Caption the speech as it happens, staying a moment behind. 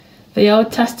The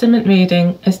Old Testament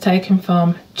reading is taken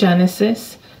from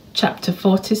Genesis chapter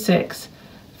 46,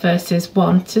 verses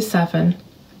 1 to 7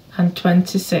 and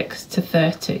 26 to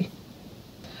 30.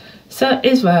 So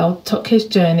Israel took his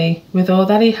journey with all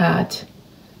that he had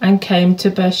and came to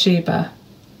Beersheba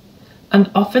and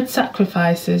offered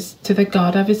sacrifices to the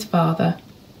God of his father,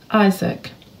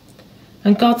 Isaac.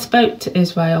 And God spoke to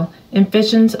Israel in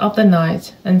visions of the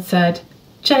night and said,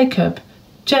 "Jacob,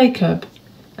 Jacob."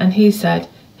 And he said,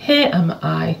 "Here am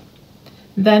I."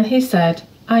 Then he said,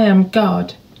 "I am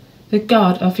God, the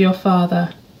God of your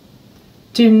father.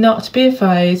 Do not be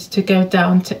afraid to go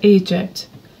down to Egypt,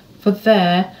 for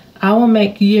there I will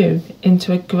make you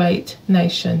into a great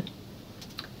nation.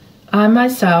 I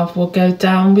myself will go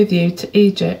down with you to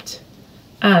Egypt,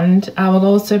 and I will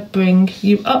also bring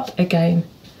you up again,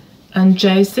 and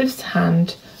Joseph's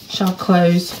hand shall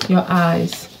close your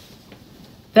eyes."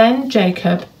 Then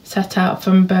Jacob set out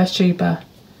from Beersheba.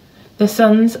 The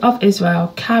sons of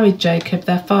Israel carried Jacob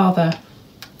their father,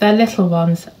 their little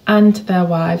ones and their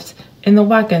wives in the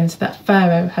wagons that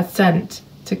Pharaoh had sent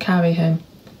to carry him.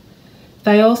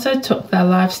 They also took their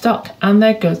livestock and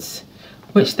their goods,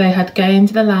 which they had gained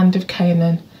in the land of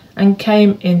Canaan, and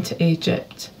came into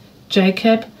Egypt,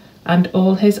 Jacob and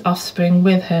all his offspring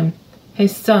with him,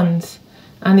 his sons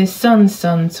and his sons'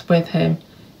 sons with him,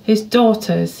 his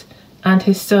daughters and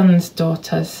his sons'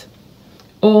 daughters.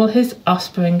 All his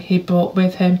offspring he brought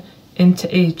with him into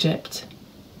Egypt.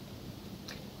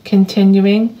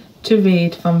 Continuing to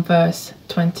read from verse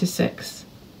 26.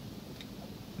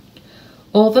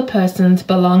 All the persons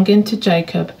belonging to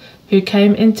Jacob who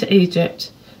came into Egypt,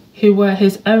 who were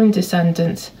his own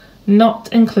descendants, not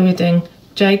including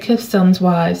Jacob's sons'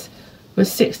 wives, were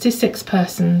 66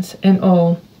 persons in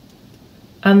all.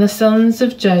 And the sons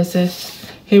of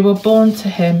Joseph who were born to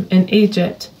him in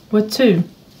Egypt were 2.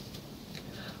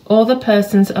 All the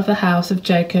persons of the house of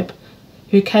Jacob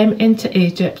who came into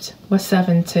Egypt were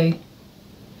 70.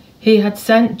 He had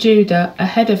sent Judah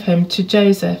ahead of him to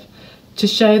Joseph to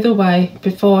show the way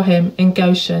before him in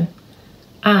Goshen,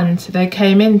 and they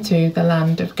came into the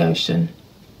land of Goshen.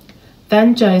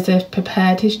 Then Joseph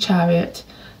prepared his chariot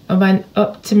and went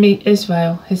up to meet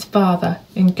Israel his father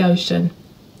in Goshen.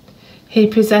 He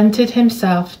presented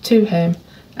himself to him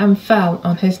and fell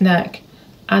on his neck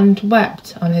and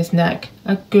wept on his neck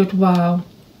a good while.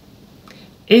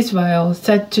 Israel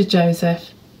said to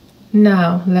Joseph,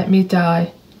 "Now let me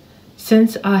die,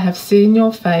 since I have seen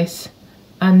your face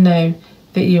and know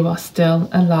that you are still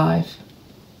alive."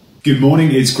 Good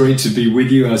morning, it's great to be with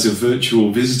you as a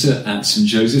virtual visitor at St.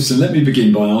 Joseph's, and let me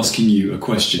begin by asking you a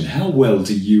question. How well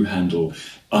do you handle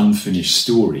unfinished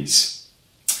stories?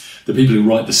 The people who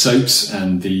write the soaps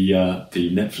and the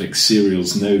Netflix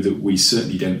serials know that we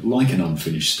certainly don't like an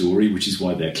unfinished story, which is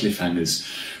why their cliffhangers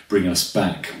bring us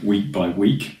back week by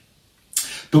week.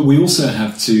 But we also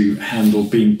have to handle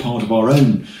being part of our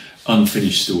own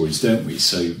unfinished stories, don't we?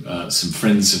 So some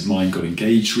friends of mine got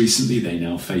engaged recently. They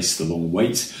now face the long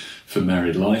wait for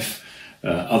married life.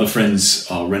 Other friends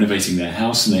are renovating their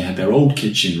house and they had their old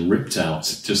kitchen ripped out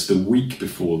just the week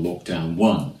before lockdown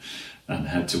 1 and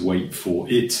had to wait for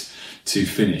it to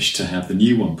finish to have the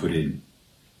new one put in.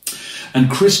 And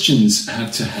Christians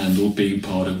have to handle being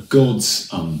part of God's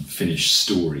unfinished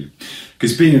story.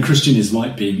 Because being a Christian is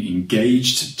like being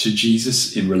engaged to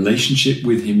Jesus, in relationship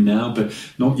with him now, but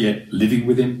not yet living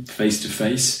with him face to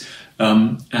face.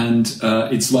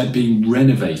 It's like being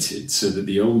renovated so that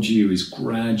the old you is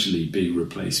gradually being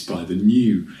replaced by the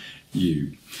new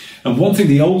you. And one thing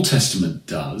the Old Testament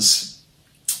does,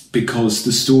 because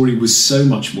the story was so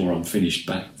much more unfinished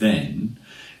back then,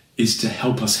 is to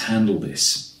help us handle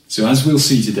this. So as we'll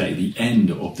see today, the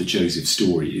end of the Joseph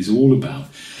story is all about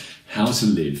how to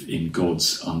live in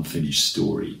God's unfinished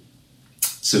story.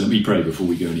 So let me pray before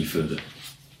we go any further.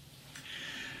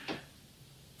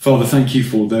 Father, thank you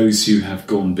for those who have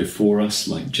gone before us,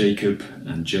 like Jacob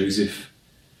and Joseph.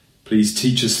 Please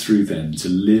teach us through them to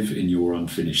live in your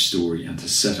unfinished story and to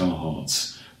set our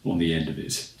hearts on the end of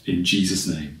it. In Jesus'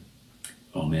 name,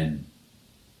 amen.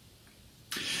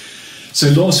 So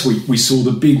last week we saw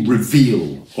the big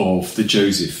reveal of the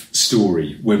Joseph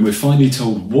story when we're finally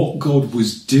told what God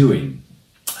was doing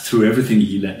through everything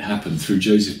he let happen, through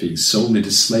Joseph being sold into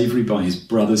slavery by his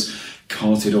brothers,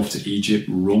 carted off to Egypt,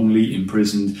 wrongly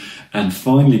imprisoned, and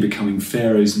finally becoming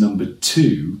Pharaoh's number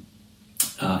 2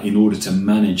 in order to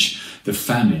manage the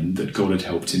famine that God had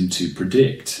helped him to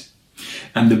predict.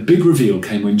 And the big reveal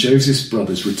came when Joseph's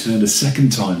brothers returned a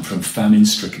second time from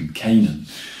famine-stricken Canaan.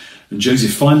 And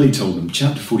Joseph finally told them,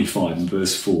 chapter 45 and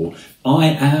verse 4, "I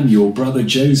am your brother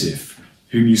Joseph,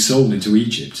 whom you sold into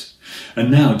Egypt.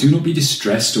 And now do not be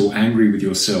distressed or angry with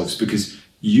yourselves because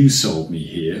you sold me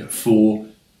here, for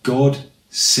God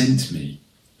sent me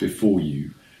before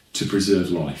you to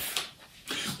preserve life.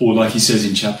 Or like he says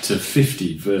in chapter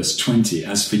 50, verse 20,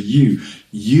 as for you,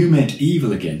 you meant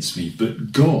evil against me,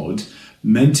 but God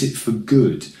meant it for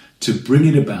good, to bring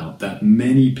it about that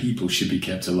many people should be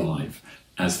kept alive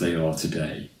as they are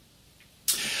today.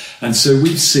 And so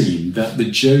we've seen that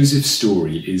the Joseph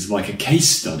story is like a case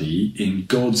study in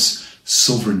God's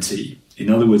sovereignty. In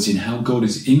other words, in how God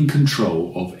is in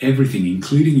control of everything,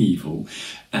 including evil,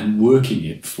 and working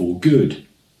it for good.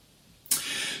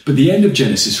 But the end of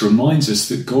Genesis reminds us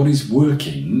that God is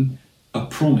working a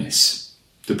promise.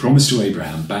 The promise to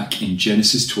Abraham back in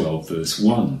Genesis 12, verse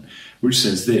 1, which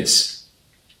says this: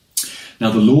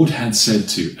 Now the Lord had said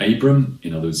to Abram,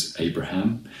 in other words,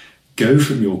 Abraham, go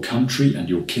from your country and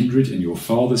your kindred and your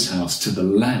father's house to the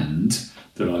land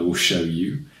that I will show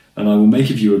you, and I will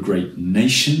make of you a great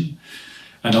nation,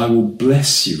 and I will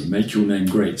bless you and make your name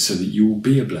great so that you will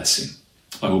be a blessing.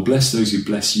 I will bless those who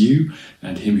bless you,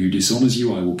 and him who dishonours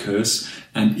you I will curse,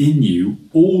 and in you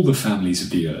all the families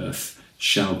of the earth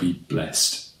shall be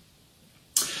blessed.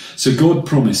 So God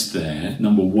promised there,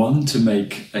 number one, to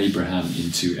make Abraham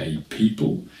into a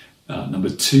people. Number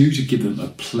two, to give them a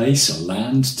place, a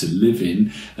land to live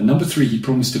in. And number three, he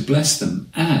promised to bless them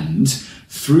and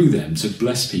through them to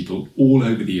bless people all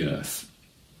over the earth.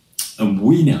 And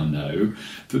we now know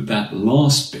that that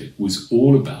last bit was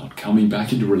all about coming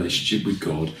back into relationship with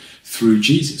God through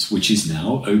Jesus, which is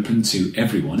now open to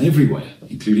everyone, everywhere,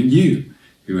 including you,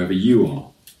 whoever you are.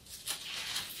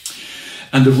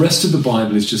 And the rest of the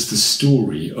Bible is just the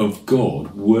story of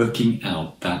God working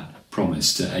out that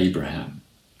promise to Abraham,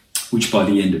 which by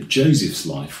the end of Joseph's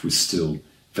life was still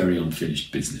very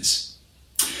unfinished business.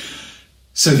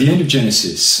 So the end of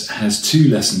Genesis has two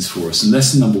lessons for us, and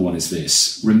lesson number one is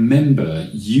this: remember,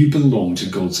 you belong to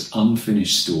God's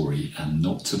unfinished story and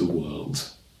not to the world.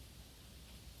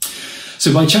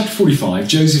 So by chapter 45,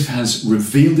 Joseph has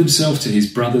revealed himself to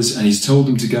his brothers, and he's told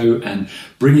them to go and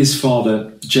bring his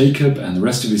father Jacob and the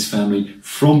rest of his family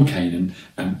from Canaan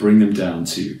and bring them down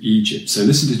to Egypt. So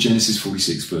listen to Genesis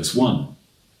 46 verse 1.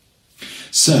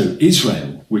 So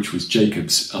Israel, which was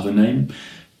Jacob's other name,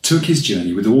 took his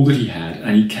journey with all that he had,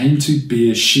 and he came to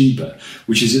Beersheba,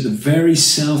 which is at the very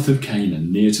south of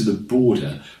Canaan, near to the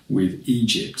border with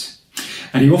Egypt.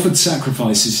 And he offered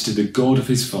sacrifices to the God of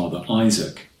his father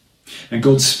Isaac. And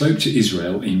God spoke to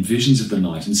Israel in visions of the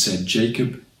night and said,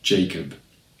 Jacob, Jacob.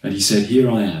 And he said, Here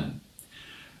I am.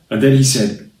 And then he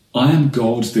said, I am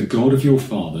God, the God of your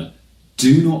father.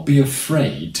 Do not be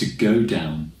afraid to go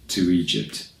down to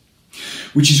Egypt.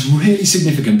 Which is really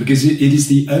significant because it is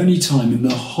the only time in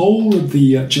the whole of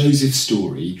the Joseph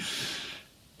story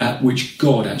at which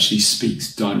God actually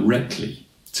speaks directly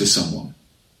to someone.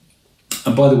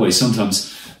 And by the way,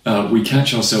 sometimes we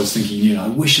catch ourselves thinking, I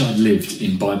wish I'd lived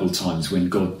in Bible times when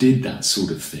God did that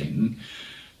sort of thing.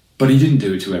 But he didn't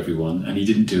do it to everyone, and he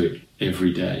didn't do it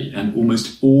every day. And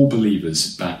almost all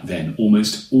believers back then,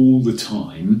 almost all the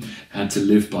time, had to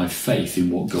live by faith in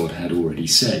what God had already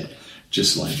said,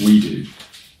 just like we do.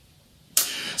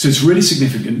 So it's really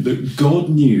significant that God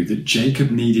knew that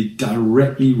Jacob needed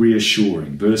directly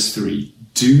reassuring. Verse 3,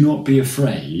 do not be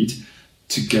afraid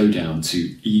to go down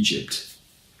to Egypt.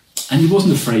 And he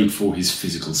wasn't afraid for his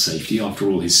physical safety. After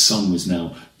all, his son was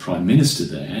now prime minister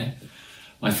there.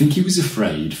 I think he was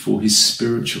afraid for his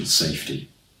spiritual safety,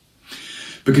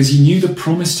 because he knew the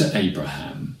promise to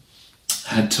Abraham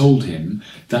had told him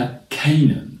that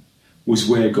Canaan was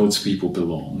where God's people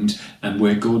belonged and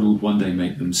where God would one day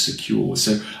make them secure.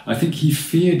 So I think he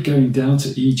feared going down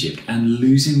to Egypt and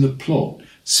losing the plot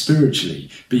spiritually,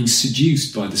 being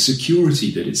seduced by the security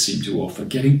that it seemed to offer,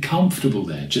 getting comfortable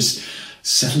there, just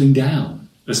settling down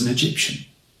as an Egyptian.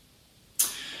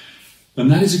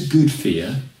 And that is a good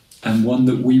fear, and one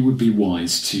that we would be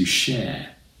wise to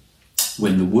share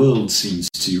when the world seems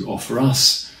to offer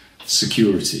us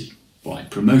security by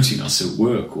promoting us at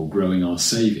work or growing our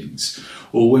savings,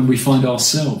 or when we find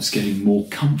ourselves getting more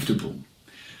comfortable.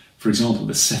 For example,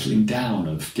 the settling down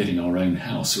of getting our own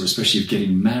house, or especially of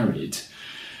getting married,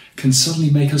 can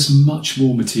suddenly make us much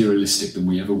more materialistic than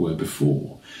we ever were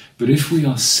before. But if we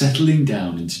are settling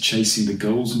down into chasing the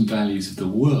goals and values of the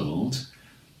world,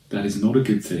 that is not a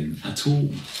good thing at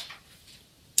all.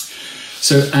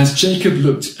 So as Jacob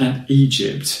looked at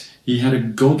Egypt, he had a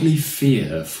godly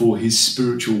fear for his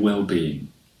spiritual well-being.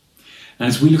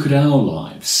 As we look at our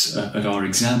lives, at our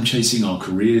exam chasing, our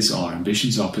careers, our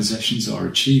ambitions, our possessions, our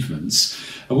achievements,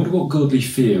 I wonder what godly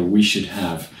fear we should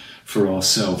have for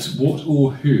ourselves. What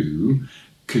or who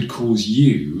could cause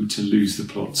you to lose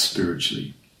the plot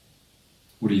spiritually?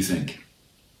 What do you think?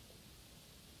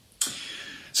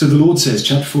 So the Lord says,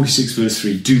 chapter 46, verse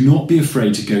 3, "Do not be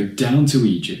afraid to go down to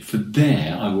Egypt, for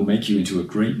there I will make you into a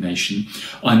great nation.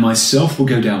 I myself will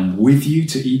go down with you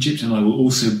to Egypt, and I will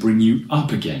also bring you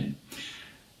up again.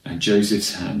 And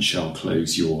Joseph's hand shall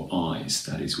close your eyes."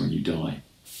 That is when you die.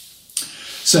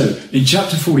 So in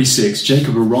chapter 46,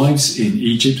 Jacob arrives in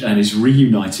Egypt and is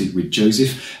reunited with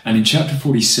Joseph. And in chapter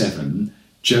 47,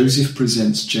 Joseph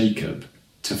presents Jacob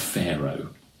to Pharaoh.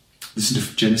 Listen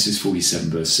to Genesis 47,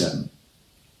 verse 7.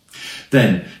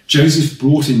 "Then Joseph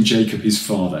brought in Jacob his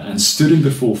father and stood him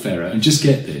before Pharaoh." And just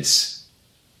get this,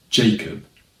 Jacob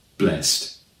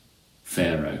blessed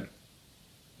Pharaoh.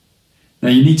 Now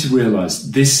you need to realise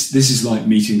this is like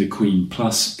meeting the Queen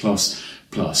plus.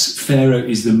 Pharaoh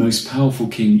is the most powerful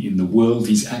king in the world.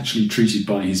 He's actually treated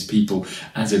by his people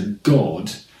as a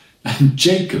god. And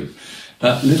Jacob,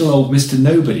 little old Mr.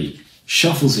 Nobody,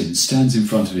 shuffles in, stands in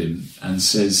front of him and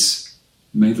says,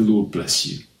 "May the Lord bless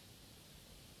you."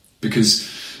 Because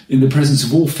in the presence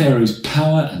of all Pharaoh's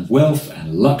power and wealth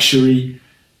and luxury,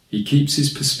 he keeps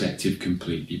his perspective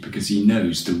completely because he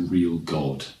knows the real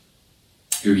God,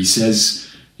 who he says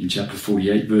in chapter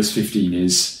 48, verse 15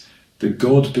 is, "The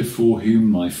God before whom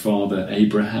my father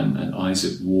Abraham and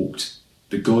Isaac walked,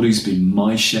 the God who's been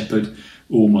my shepherd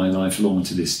all my life long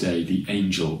to this day, the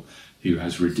angel who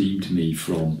has redeemed me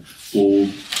from all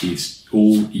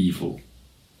evil."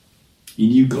 He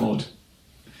knew God.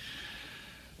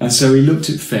 And so he looked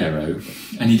at Pharaoh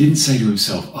and he didn't say to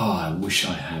himself, I wish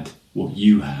I had what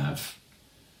you have.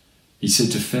 He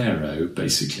said to Pharaoh,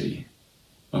 basically,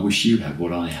 I wish you had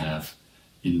what I have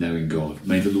in knowing God.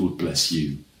 May the Lord bless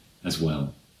you as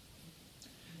well.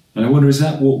 And I wonder, is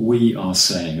that what we are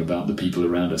saying about the people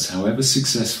around us, however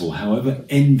successful, however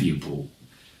enviable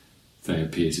they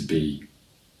appear to be?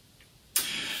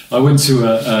 I went to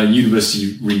a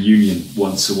university reunion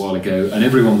once a while ago, and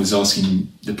everyone was asking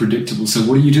the predictable, so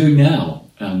what are you doing now?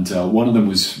 And one of them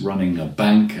was running a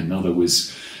bank, another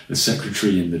was a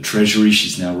secretary in the Treasury,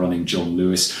 she's now running John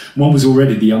Lewis. One was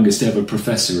already the youngest ever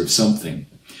professor of something.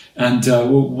 And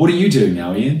what are you doing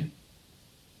now, Ian?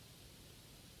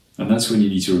 And that's when you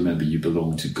need to remember you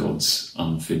belong to God's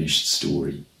unfinished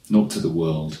story, not to the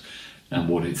world and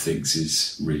what it thinks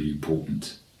is really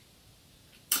important.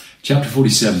 Chapter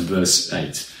 47, verse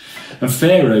 8. And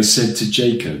Pharaoh said to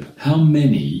Jacob, how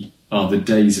many are the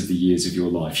days of the years of your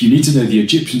life? You need to know the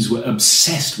Egyptians were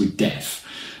obsessed with death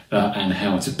and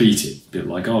how to beat it, a bit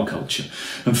like our culture.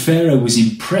 And Pharaoh was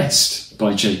impressed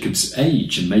by Jacob's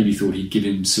age and maybe thought he'd give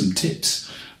him some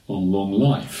tips on long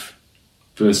life.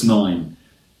 Verse 9.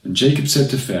 And Jacob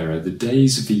said to Pharaoh, the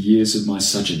days of the years of my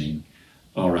sojourning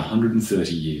are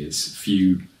 130 years,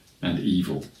 few and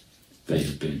evil they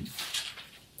have been.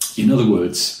 In other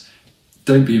words,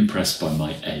 don't be impressed by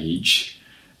my age.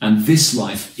 And this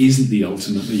life isn't the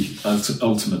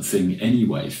ultimate thing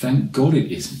anyway. Thank God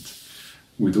it isn't,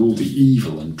 with all the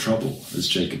evil and trouble, as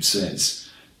Jacob says,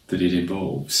 that it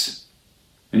involves.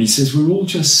 And he says we're all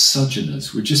just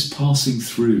sojourners. We're just passing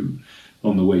through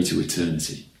on the way to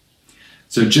eternity.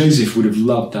 So Joseph would have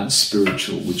loved that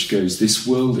spiritual which goes, this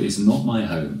world is not my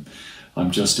home.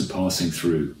 I'm just a passing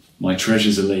through. My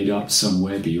treasures are laid up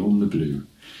somewhere beyond the blue.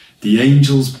 The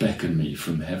angels beckon me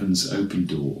from heaven's open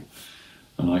door,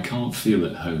 and I can't feel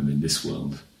at home in this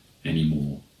world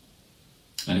anymore.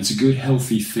 And it's a good,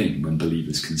 healthy thing when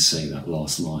believers can say that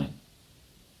last line.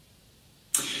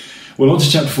 Well, on to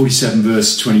chapter 47,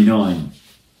 verse 29.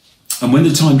 And when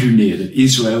the time drew near that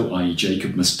Israel, i.e.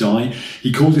 Jacob, must die,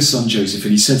 he called his son Joseph,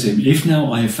 and he said to him, if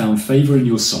now I have found favour in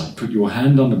your sight, put your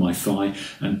hand under my thigh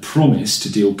and promise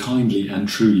to deal kindly and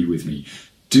truly with me.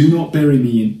 Do not bury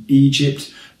me in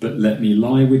Egypt, but let me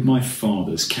lie with my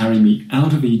fathers. Carry me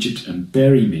out of Egypt and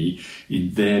bury me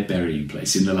in their burying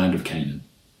place, in the land of Canaan.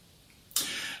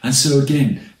 And so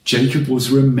again, Jacob was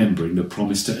remembering the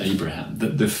promise to Abraham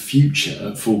that the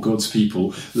future for God's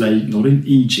people lay not in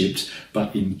Egypt,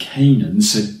 but in Canaan.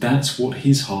 So that's what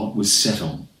his heart was set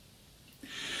on.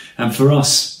 And for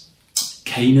us,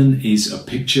 Canaan is a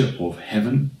picture of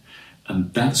heaven,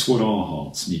 and that's what our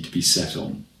hearts need to be set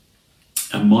on.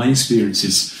 And my experience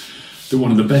is that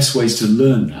one of the best ways to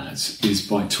learn that is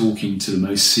by talking to the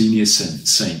most senior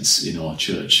saints in our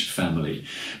church family,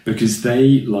 because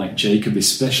they, like Jacob,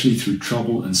 especially through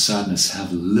trouble and sadness,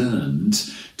 have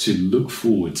learned to look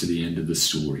forward to the end of the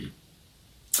story.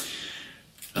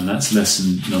 And that's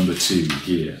lesson number 2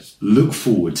 here. Look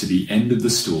forward to the end of the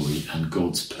story and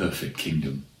God's perfect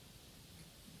kingdom.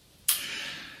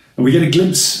 And we get a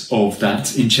glimpse of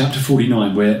that in chapter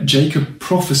 49, where Jacob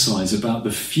prophesies about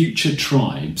the future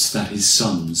tribes that his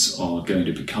sons are going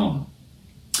to become.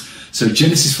 So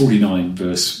Genesis 49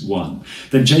 verse 1.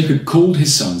 Then Jacob called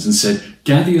his sons and said,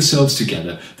 "Gather yourselves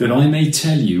together, that I may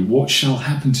tell you what shall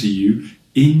happen to you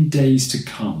in days to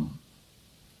come."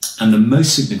 And the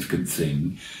most significant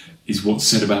thing is what's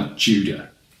said about Judah.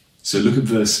 So look at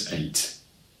verse 8.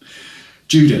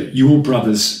 "Judah, your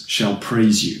brothers shall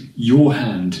praise you. Your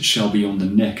hand shall be on the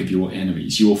neck of your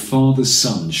enemies. Your father's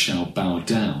sons shall bow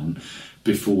down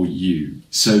before you."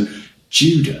 So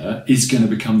Judah is going to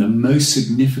become the most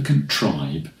significant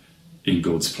tribe in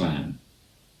God's plan.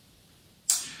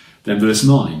 Then verse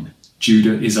 9,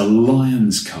 Judah is a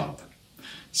lion's cub.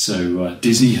 So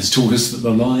Disney has taught us that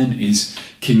the lion is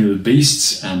king of the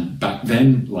beasts, and back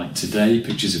then, like today,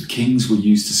 pictures of lions were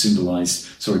used to symbolize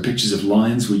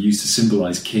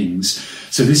kings.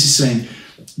 So this is saying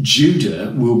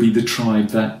Judah will be the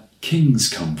tribe that kings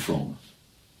come from.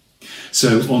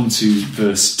 So on to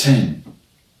verse 10.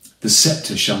 "The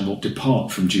scepter shall not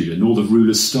depart from Judah, nor the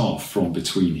ruler's staff from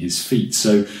between his feet."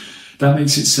 So that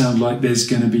makes it sound like there's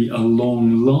going to be a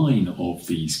long line of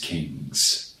these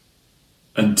kings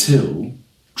until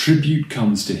tribute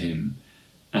comes to him,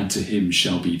 and to him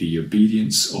shall be the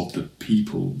obedience of the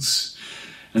peoples.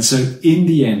 And so in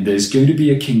the end, there's going to be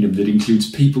a kingdom that includes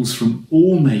peoples from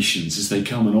all nations as they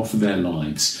come and offer their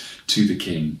lives to the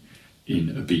king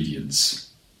in obedience.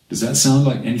 Does that sound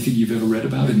like anything you've ever read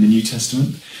about in the New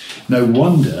Testament? No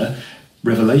wonder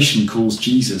Revelation calls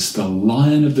Jesus the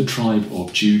Lion of the tribe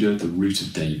of Judah, the root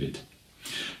of David.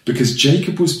 Because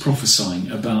Jacob was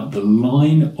prophesying about the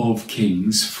line of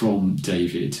kings from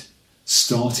David,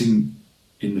 starting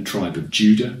in the tribe of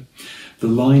Judah, the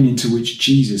line into which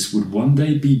Jesus would one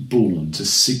day be born to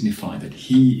signify that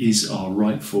he is our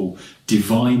rightful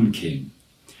divine king,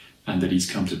 and that he's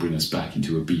come to bring us back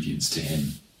into obedience to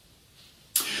him.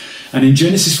 And in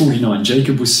Genesis 49,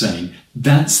 Jacob was saying,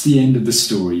 that's the end of the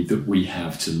story that we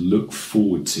have to look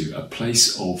forward to, a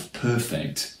place of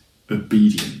perfect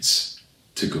obedience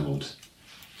to God.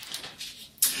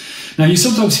 Now, you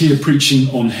sometimes hear preaching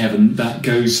on heaven that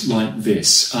goes like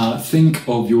this. Think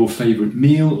of your favourite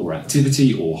meal or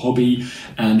activity or hobby,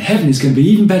 and heaven is going to be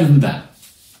even better than that.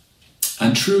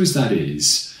 And true as that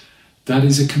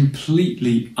is a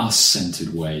completely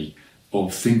us-centred way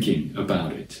of thinking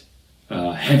about it.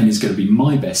 Heaven is going to be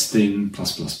my best thing,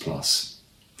 +++.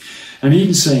 And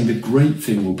even saying the great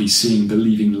thing will be seeing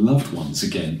believing loved ones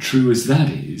again, true as that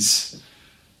is,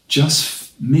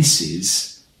 just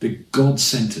misses the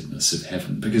God-centeredness of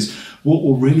heaven. Because what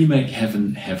will really make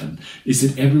heaven heaven is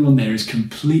that everyone there is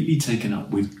completely taken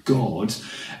up with God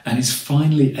and is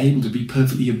finally able to be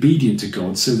perfectly obedient to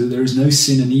God, so that there is no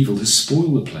sin and evil to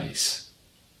spoil the place.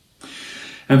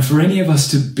 And for any of us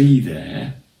to be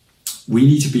there, we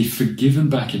need to be forgiven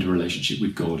back into relationship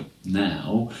with God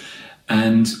now,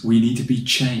 and we need to be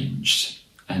changed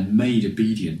and made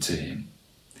obedient to him.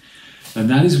 And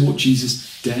that is what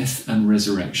Jesus' death and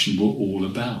resurrection were all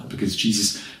about, because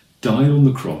Jesus died on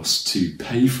the cross to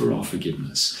pay for our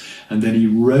forgiveness, and then he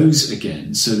rose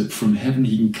again so that from heaven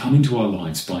he can come into our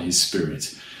lives by his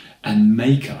Spirit and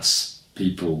make us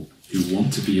people who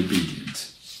want to be obedient.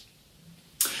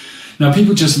 Now,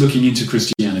 people just looking into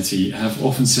Christianity have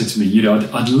often said to me,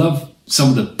 I'd love some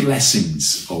of the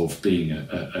blessings of being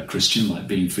a Christian, like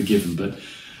being forgiven, but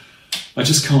I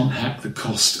just can't hack the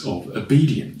cost of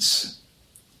obedience.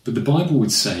 But the Bible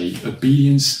would say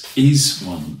obedience is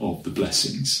one of the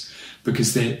blessings,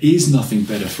 because there is nothing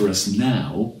better for us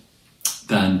now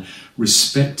than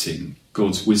respecting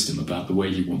God's wisdom about the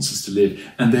way he wants us to live.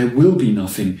 And there will be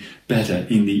nothing better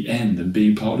in the end than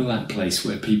being part of that place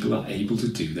where people are able to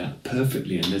do that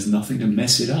perfectly, and there's nothing to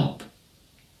mess it up.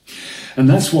 And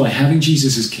that's why having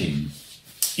Jesus as king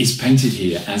is painted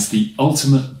here as the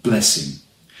ultimate blessing.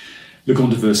 Look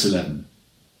on to verse 11.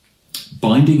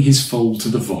 "Binding his foal to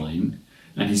the vine,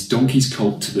 and his donkey's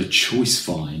colt to the choice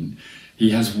vine,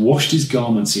 he has washed his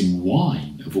garments in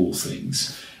wine, of all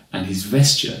things, and his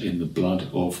vesture in the blood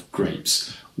of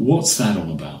grapes." What's that on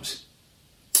about?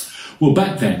 Well,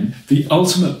 back then, the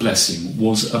ultimate blessing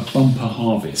was a bumper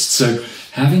harvest. So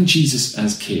having Jesus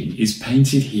as king is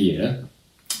painted here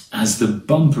as the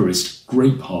bumperest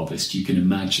grape harvest you can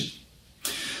imagine.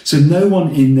 So no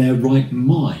one in their right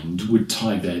mind would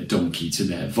tie their donkey to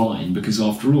their vine, because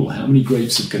after all, how many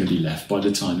grapes are going to be left by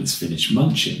the time it's finished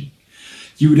munching?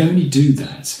 You would only do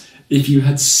that if you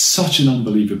had such an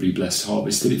unbelievably blessed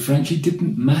harvest that it frankly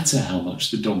didn't matter how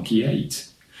much the donkey ate.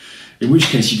 In which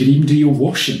case you could even do your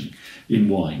washing in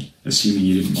wine, assuming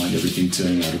you didn't mind everything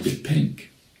turning out a bit pink.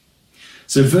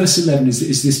 So verse 11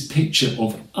 is this picture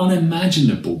of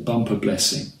unimaginable bumper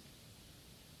blessing.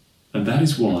 And that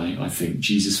is why I think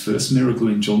Jesus' first miracle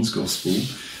in John's Gospel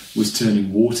was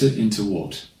turning water into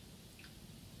what?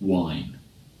 wine.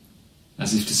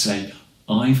 As if to say,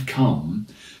 I've come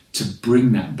to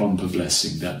bring that bumper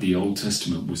blessing that the Old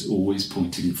Testament was always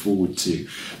pointing forward to,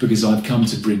 because I've come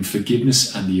to bring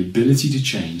forgiveness and the ability to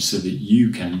change so that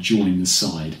you can join the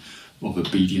side of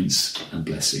obedience and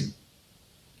blessing.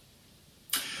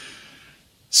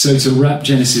 So to wrap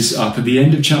Genesis up, at the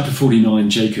end of chapter 49,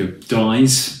 Jacob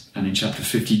dies, and in chapter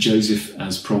 50, Joseph,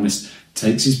 as promised,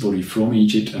 takes his body from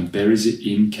Egypt and buries it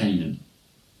in Canaan.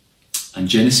 And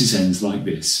Genesis ends like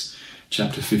this,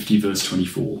 chapter 50, verse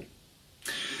 24.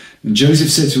 And Joseph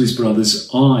said to his brothers,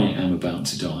 I am about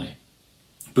to die,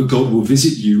 but God will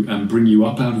visit you and bring you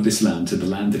up out of this land to the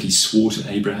land that he swore to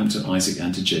Abraham, to Isaac,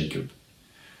 and to Jacob.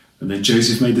 And then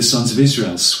Joseph made the sons of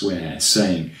Israel swear,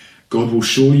 saying, God will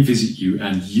surely visit you,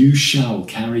 and you shall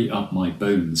carry up my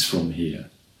bones from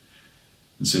here.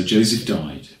 And so Joseph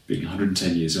died, being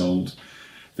 110 years old.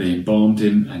 They embalmed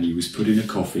him, and he was put in a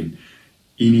coffin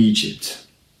in Egypt.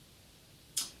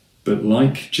 But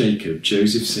like Jacob,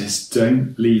 Joseph says,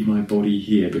 don't leave my body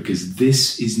here, because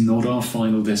this is not our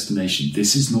final destination.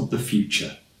 This is not the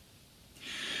future.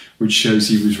 Which shows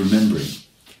he was remembering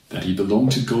that he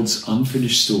belonged to God's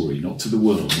unfinished story, not to the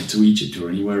world, not to Egypt or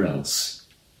anywhere else,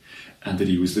 and that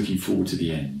he was looking forward to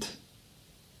the end.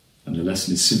 And the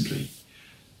lesson is simply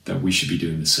that we should be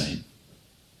doing the same.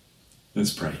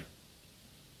 Let's pray.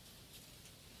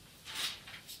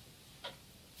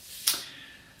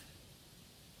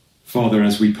 Father,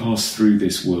 as we pass through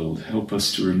this world, help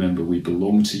us to remember we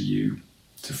belong to you,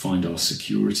 to find our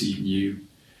security in you,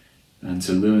 and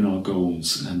to learn our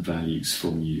goals and values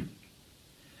from you.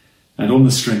 And on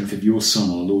the strength of your Son,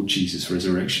 our Lord Jesus'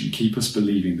 resurrection, keep us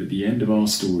believing that the end of our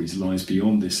stories lies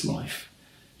beyond this life,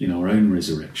 in our own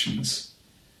resurrections,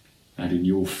 and in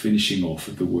your finishing off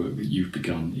of the work that you've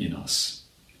begun in us.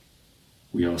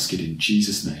 We ask it in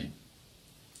Jesus' name.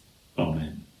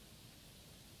 Amen.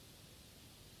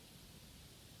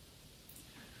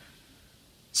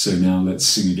 So now let's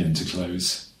sing again to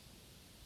close.